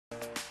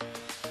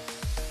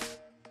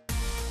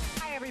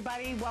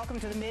everybody. Welcome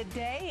to the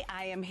Midday.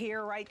 I am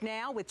here right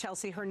now with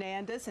Chelsea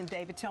Hernandez and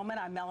David Tillman.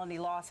 I'm Melanie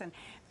Lawson.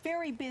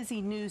 Very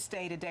busy news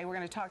day today. We're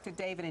going to talk to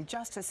David in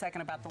just a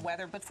second about the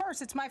weather. But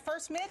first, it's my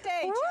first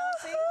Midday,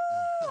 Chelsea.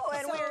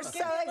 And we're so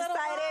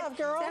excited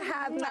to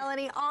have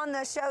Melanie on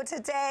the show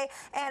today.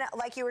 And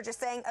like you were just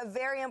saying, a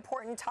very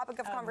important topic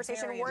of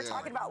conversation. We're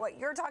talking about what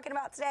you're talking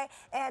about today.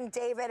 And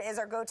David is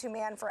our go-to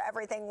man for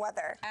everything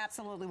weather.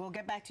 Absolutely. We'll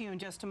get back to you in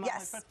just a moment.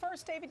 Yes. But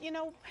first, David, you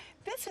know,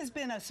 this has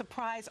been a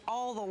surprise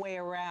all the way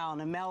around.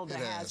 Imelda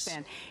has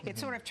been. It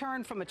sort of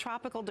turned from a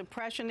tropical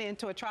depression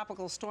into a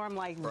tropical storm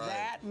like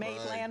that, made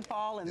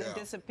landfall and then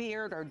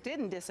disappeared or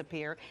didn't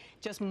disappear,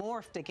 just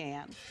morphed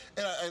again.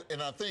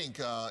 And I think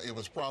it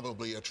was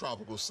probably a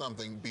tropical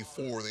something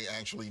before they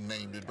actually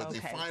named it, but they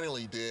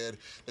finally did.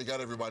 They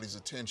got everybody's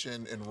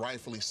attention, and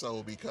rightfully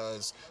so,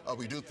 because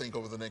we do think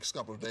over the next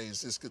couple of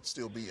days this could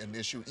still be an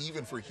issue,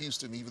 even for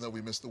Houston. Even though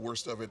we missed the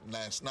worst of it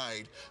last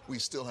night, we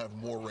still have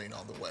more rain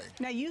on the way.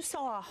 Now, you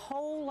saw a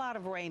whole lot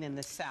of rain in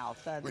the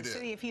south. The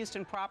city of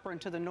Houston proper and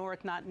to the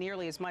north, not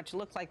nearly as much. It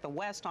looked like the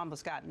west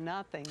almost got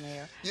nothing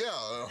there. Yeah,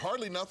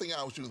 hardly nothing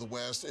out to the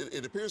west.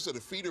 It appears that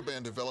a feeder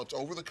band developed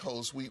over the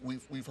coast.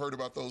 We've heard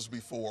about those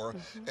before,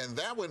 and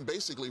that one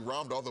basically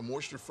robbed all the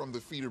moisture from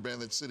the feeder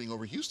band that's sitting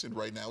over Houston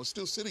right now. It's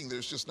still sitting there.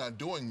 It's just not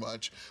doing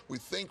much. We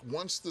think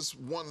once this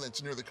one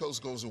that's near the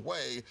coast goes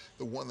away,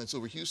 the one that's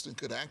over Houston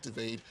could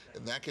activate,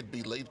 and that could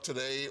be late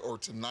today or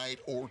tonight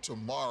or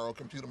tomorrow.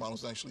 Computer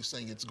models actually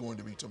saying it's going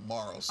to be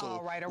tomorrow.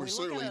 So we're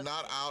certainly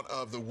not out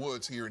of the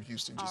woods here in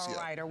Houston just yet.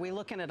 All right. Are we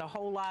looking at a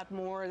whole lot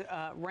more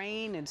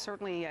rain? And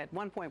certainly at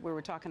one point we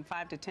were talking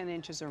 5 to 10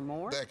 inches or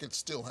more. That could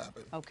still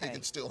happen. Okay. It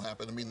could still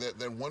happen. I mean,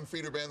 that one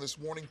feeder band this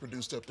morning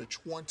produced up to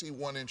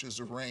 21 inches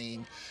of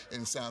rain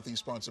in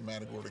southeast parts of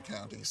Matagorda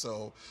County.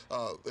 So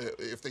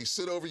if they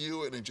sit over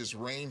you and it just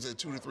rains at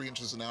 2 to 3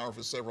 inches an hour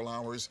for several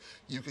hours,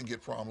 you can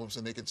get problems,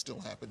 and they can still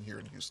happen here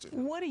in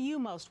Houston. What are you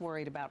most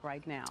worried about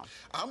right now?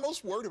 I'm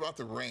most worried about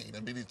the rain. I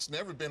mean, it's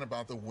never been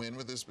about the wind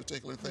with this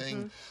particular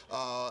thing.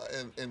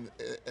 And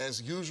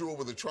as usual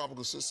with a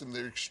tropical system,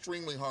 they're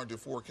extremely hard to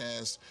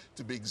forecast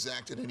to be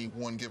exact at any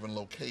one given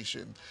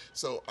location.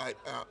 So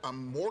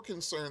I'm more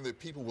concerned that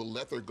people will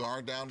let their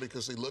guard down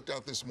because they looked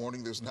out this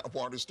morning. There's not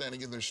water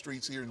standing in their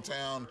streets here in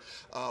town,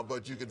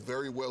 but you could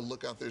very well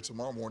look out there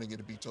tomorrow morning and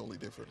it'd be totally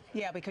different.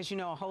 Yeah, because you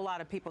know a whole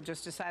lot of people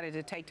just decided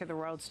to take to the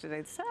roads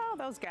today. So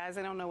those guys,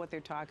 they don't know what they're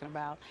talking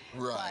about.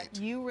 Right.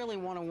 But you really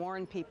want to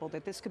warn people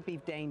that this could be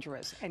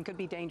dangerous and could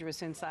be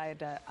dangerous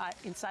inside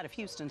of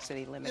Houston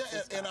city limits.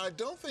 Yeah, and I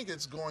don't think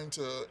it's going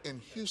to, in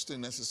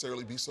Houston,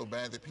 necessarily be so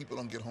bad that people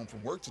don't get home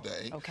from work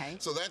today. Okay.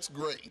 So that's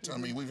great. I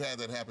mean, we've had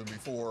that happen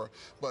before.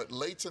 But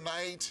late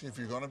tonight, if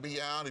you're going to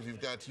be out, if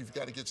you've got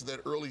to get to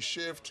that early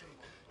shift,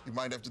 you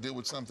might have to deal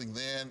with something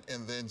then,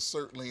 and then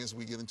certainly as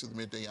we get into the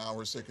midday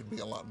hours, there could be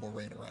a lot more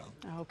rain around.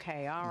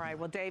 Okay, all right.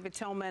 Well, David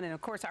Tillman, and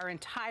of course our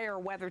entire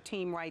weather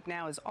team right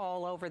now is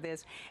all over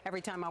this.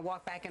 Every time I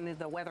walk back into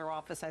the weather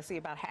office, I see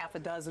about half a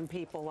dozen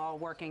people all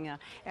working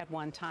at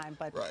one time.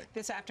 But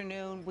this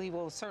afternoon, we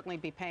will certainly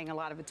be paying a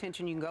lot of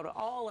attention. You can go to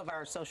all of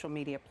our social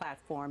media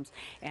platforms,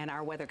 and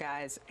our weather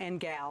guys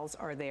and gals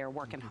are there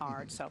working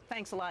hard. So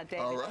thanks a lot,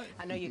 David. All right.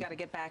 I know you got to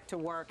get back to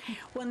work.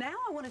 Well, now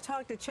I want to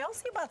talk to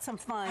Chelsea about some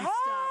fun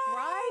stuff.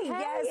 Right?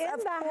 Yes,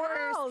 of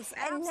course.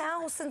 And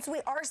now, since we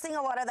are seeing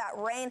a lot of that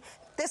rain,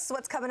 this is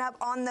what's coming up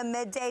on the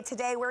Midday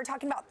today. We're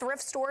talking about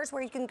thrift stores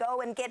where you can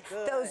go and get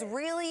those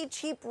really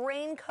cheap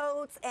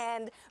raincoats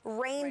and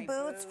rain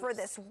boots for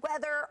this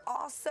weather.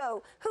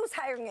 Also, who's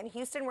hiring in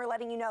Houston? We're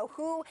letting you know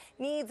who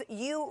needs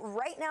you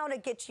right now to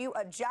get you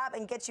a job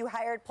and get you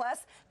hired. Plus,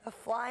 the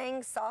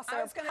Flying Saucer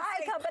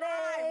Pie Company.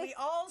 Pie. We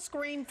all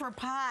scream for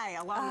pie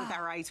along with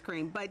our ice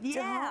cream. But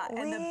yeah,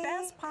 and the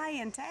best pie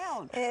in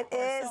town. It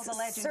is. So the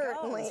legend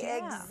certainly, goes.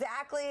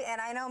 Exactly.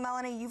 And I know,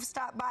 Melanie, you've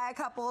stopped by a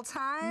couple of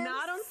times.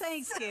 Not on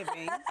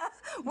Thanksgiving.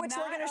 Which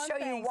we're going to show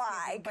you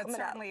why. But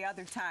certainly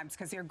other times,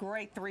 because they're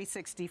great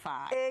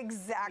 365.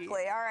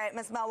 Exactly. All right,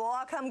 Miss Mel, we'll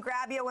all come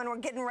grab you when we're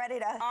getting ready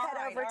to head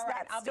over to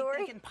that I'll store. I'll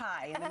be thinking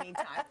pie in the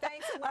meantime.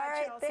 Thanks a lot, all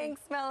right, Chelsea.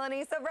 thanks,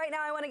 Melanie. So right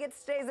now I want to get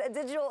to today's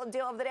digital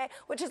deal of the day,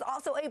 which is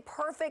also a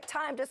perfect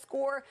time to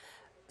score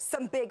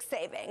some big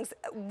savings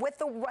with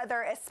the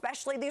weather,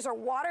 especially. These are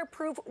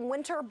waterproof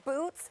winter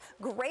boots,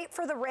 great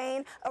for the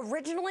rain.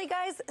 Originally,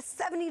 guys,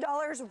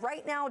 $70,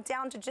 right now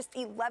down to just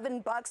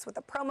 $11 with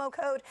a promo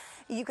code.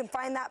 You can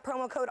find that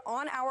promo code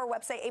on our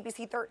website,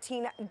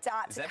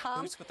 ABC13.com. Is that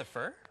boots with the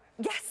fur?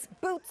 Yes,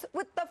 boots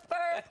with the fur.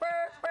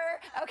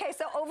 Okay,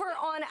 so over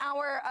on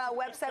our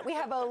website, we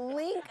have a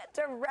link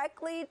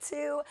directly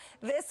to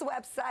this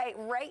website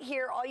right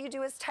here. All you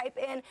do is type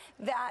in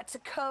that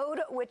code,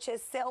 which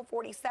is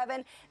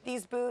sale47.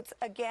 These boots,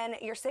 again,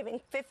 you're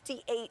saving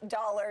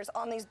 $58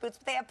 on these boots.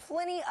 But they have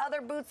plenty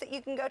other boots that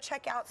you can go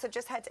check out, so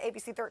just head to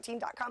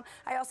ABC13.com.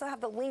 I also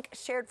have the link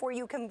shared for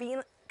you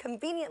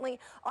conveniently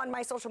on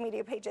my social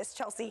media pages,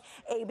 Chelsea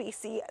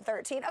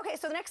ABC13. Okay,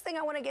 so the next thing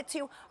I want to get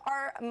to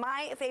are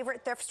my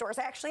favorite thrift stores.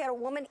 I actually had a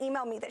woman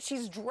email me that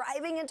she's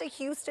driving into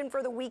Houston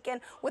for the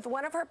weekend with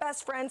one of her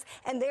best friends,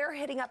 and they're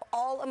hitting up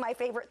all of my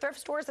favorite thrift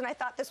stores, and I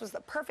thought this was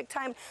the perfect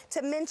time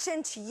to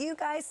mention to you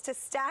guys to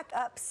stack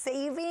up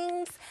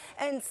savings,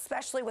 and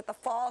especially with the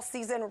fall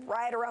season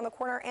right around the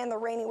corner and the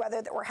rainy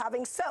weather that we're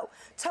having. So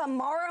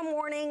tomorrow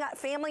morning,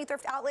 Family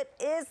Thrift Outlet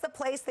is the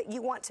place that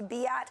you want to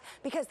be at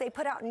because they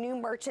put out new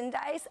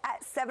merchandise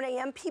at 7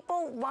 a.m.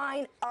 People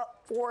line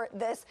up for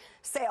this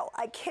sale.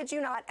 I kid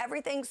you not,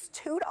 everything's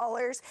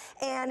 $2,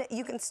 and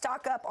you can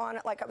stock up on,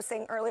 like I was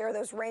saying earlier,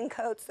 those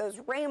raincoats, those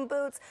rain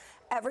boots,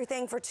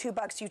 everything for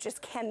 $2. You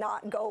just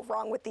cannot go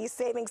wrong with these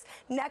savings.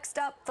 Next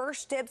up,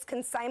 First Dibs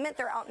Consignment.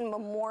 They're out in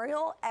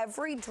Memorial.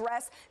 Every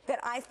dress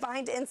that I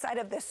find inside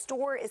of this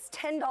store is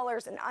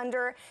 $10 and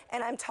under,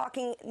 and I'm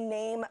talking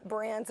name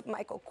brands,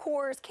 Michael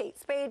Kors, Kate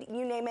Spade,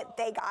 you name it,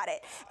 they got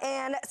it.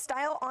 And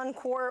Style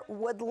Encore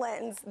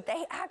Woodlands,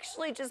 they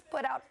actually just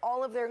put out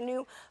all of their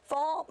new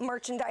fall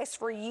merchandise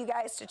for you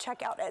guys to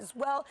check out as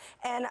well.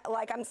 And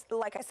like I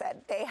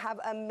said, they have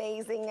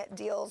amazing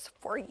deals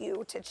for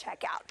you to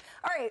check out.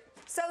 All right,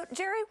 so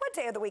Jerry, what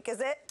day of the week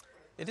is it?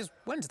 It is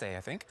Wednesday,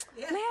 I think.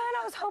 Yeah. Man,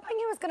 I was hoping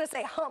he was going to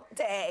say hump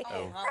day.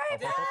 Oh.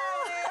 Right?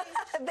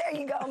 There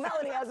you go.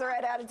 Melanie has the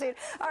right attitude.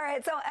 All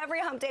right, so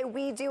every hump day,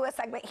 we do a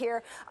segment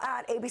here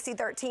at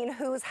ABC13,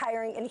 Who's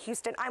Hiring in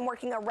Houston. I'm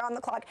working around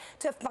the clock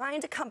to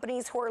find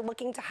companies who are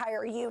looking to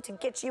hire you, to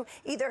get you,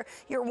 either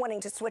you're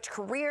wanting to switch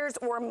careers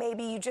or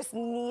maybe you just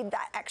need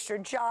that extra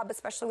job,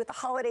 especially with the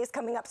holidays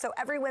coming up. So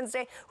every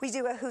Wednesday, we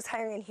do a Who's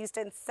Hiring in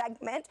Houston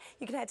segment.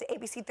 You can head to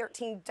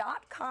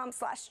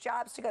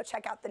abc13.com/jobs to go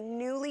check out the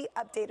newly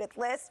updated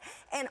list.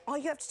 And all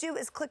you have to do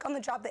is click on the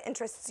job that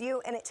interests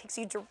you, and it takes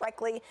you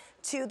directly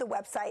to the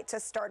website to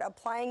start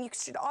applying. You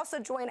should also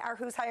join our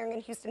Who's Hiring in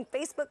Houston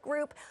Facebook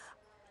group.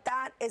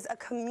 That is a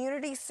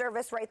community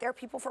service right there.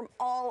 People from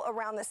all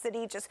around the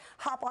city just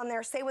hop on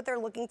there, say what they're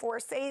looking for,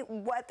 say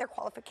what their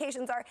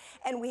qualifications are,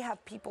 and we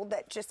have people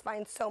that just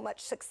find so much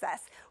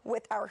success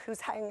with our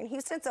Who's Hiring in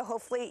Houston, so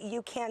hopefully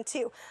you can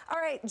too. All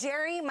right,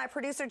 Jerry, my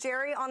producer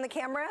Jerry on the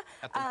camera.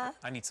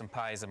 I need some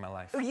pies in my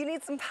life. You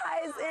need some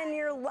pies in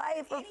your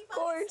life, of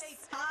course.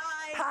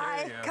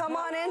 Pie. Come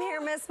on in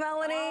here, Miss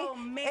Melanie. Oh,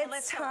 man,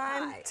 it's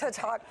time to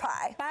talk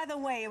pie. By the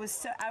way, I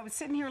was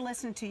sitting here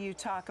listening to you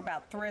talk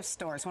about thrift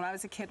stores. When I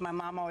was a kid, my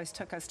mom always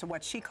took us to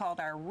what she called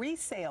our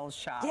resale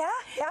shop. Yeah.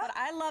 But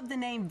I love the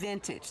name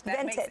vintage.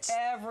 That makes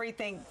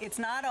everything. It's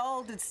not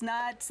old. It's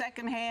not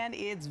secondhand.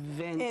 It's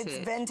vintage. It's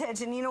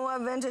vintage, and you know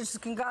what? Vintage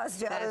can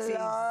cost you a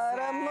lot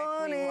of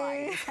money.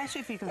 Right.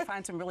 Especially if you can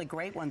find some really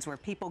great ones where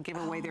people give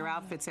away their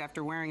outfits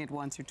after wearing it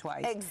once or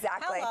twice.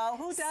 Exactly. Hello,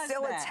 who does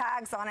Still that? with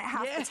tags on it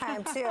half the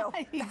time too.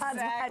 Exactly. That's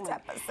that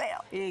type of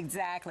sale.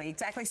 Exactly.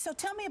 So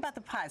tell me about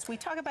the pies. We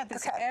talk about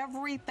this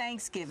every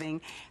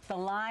Thanksgiving. The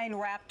line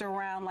wrapped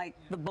around like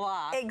the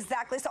block.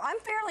 Exactly. So I'm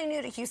fairly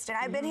new to Houston.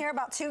 I've been here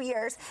about 2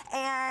 years,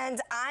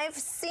 and I've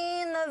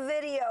seen the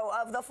video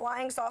of the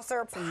flying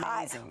saucer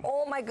pie. Amazing.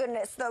 Oh my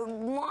goodness, the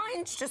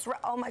lines just.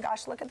 Oh my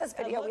gosh, look at this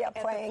video we have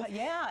playing.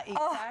 Yeah,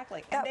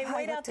 exactly. And they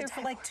wait out there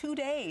for like 2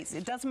 days.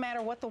 It doesn't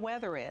matter what the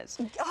weather is.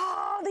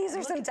 Oh, these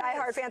are some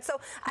diehard fans. So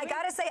I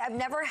gotta say, I've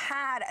never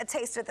had a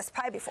taste of this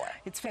pie before.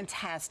 It's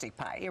fantastic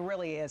pie. It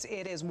really is.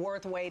 It is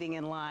worth waiting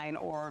in line,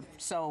 or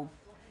so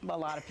a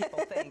lot of people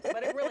think,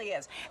 but it really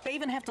is. They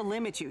even have to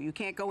limit you. You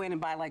can't go in and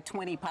buy like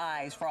 20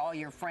 pies for all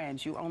your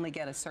friends. You only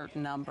get a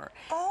certain number.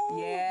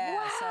 Oh, yeah.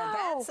 wow. So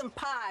that's some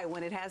pie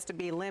when it has to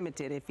be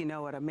limited, if you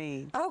know what I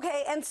mean.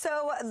 Okay, and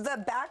so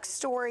the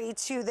backstory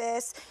to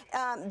this,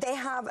 they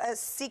have a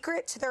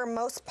secret to their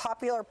most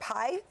popular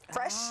pie,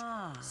 fresh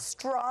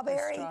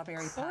strawberry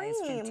strawberry cream. pie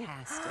is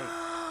fantastic.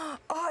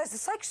 Oh, is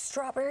this like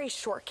strawberry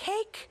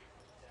shortcake?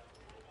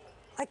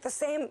 Like the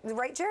same,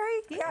 right,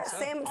 Jerry? Yeah,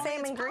 same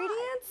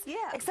ingredients?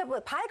 Yeah. Except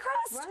with pie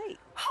crust? Right.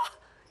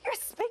 You're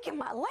speaking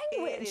my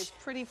language. It is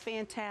pretty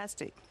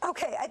fantastic.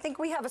 Okay, I think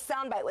we have a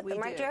soundbite with them,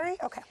 right, Jerry?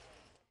 Okay.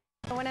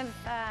 One of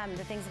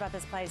the things about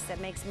this place that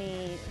makes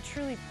me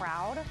truly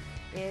proud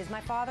is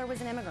my father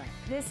was an immigrant.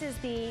 This is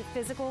the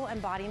physical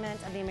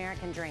embodiment of the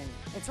American dream.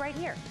 It's right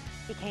here.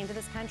 He came to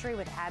this country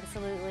with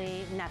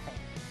absolutely nothing.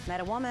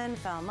 Met a woman,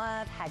 fell in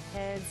love, had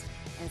kids,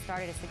 and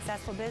started a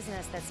successful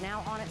business that's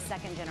now on its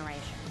second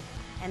generation.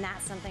 And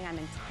that's something I'm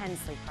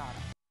intensely proud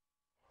of.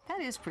 That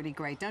is pretty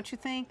great. Don't you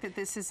think that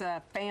this is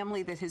a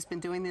family that has been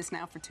doing this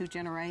now for 2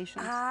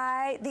 generations?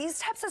 These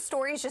types of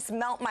stories just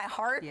melt my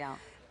heart. Yeah.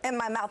 And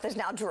my mouth is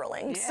now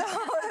drooling. Yeah. So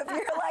if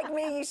you're like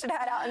me, you should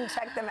head out and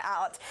check them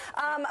out.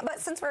 But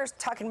since we're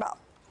talking about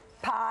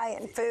pie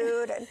and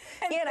food and,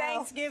 you know.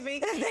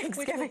 Thanksgiving,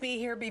 which will be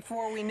here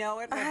before we know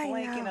it. We're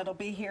blinking, it'll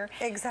be here.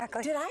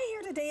 Exactly. Did I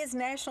hear today is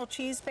National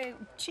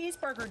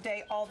Cheeseburger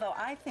Day, although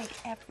I think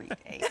every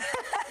day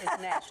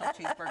is National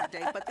Cheeseburger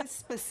Day, but this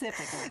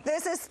specifically.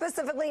 This is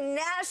specifically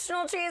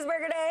National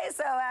Cheeseburger Day,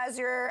 so as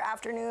your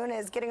afternoon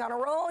is getting on a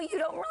roll, you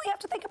don't really have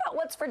to think about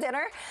what's for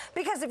dinner,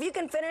 because if you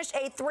can finish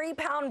a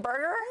 3-pound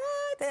burger,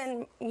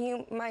 then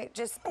you might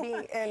just be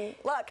in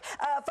luck.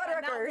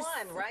 Fuddruckers,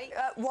 not one, right?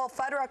 Well,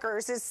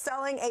 Fuddruckers is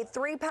selling a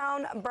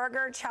 3-pound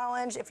burger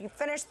challenge. If you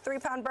finish the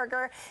 3-pound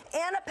burger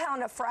and a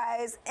pound of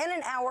fries in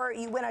an hour,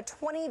 you win a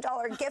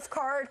 $20 gift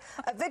card,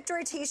 a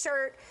victory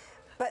t-shirt,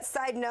 but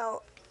side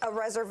note, a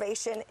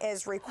reservation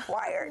is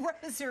required.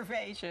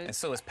 Reservation. And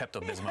so is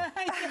Pepto-Bismol.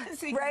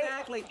 Yes,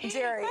 exactly. Right,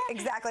 Jerry,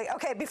 exactly.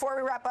 Okay, before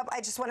we wrap up, I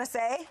just want to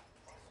say,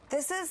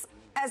 this is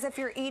as if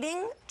you're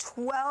eating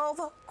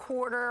 12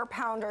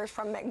 quarter-pounders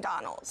from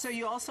McDonald's. So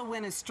you also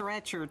win a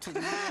stretcher to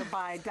the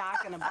nearby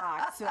Doc in a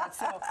Box. So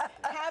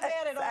have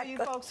at it, all you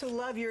folks who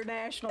love your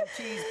National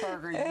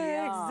Cheeseburger.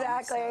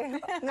 Exactly.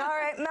 All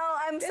right, Mel,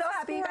 I'm so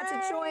happy you got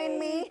to join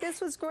me.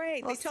 This was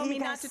great. They told me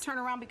not to turn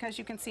around because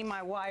you can see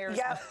my wires.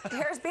 Yep,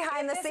 here's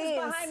behind the scenes. This is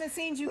behind the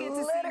scenes. You get to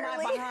see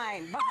my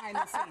behind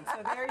the scenes.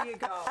 So there you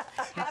go.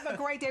 Have a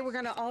great day. We're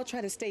going to all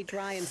try to stay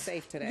dry and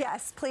safe today.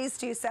 Yes, please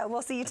do so.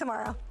 We'll see you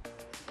tomorrow.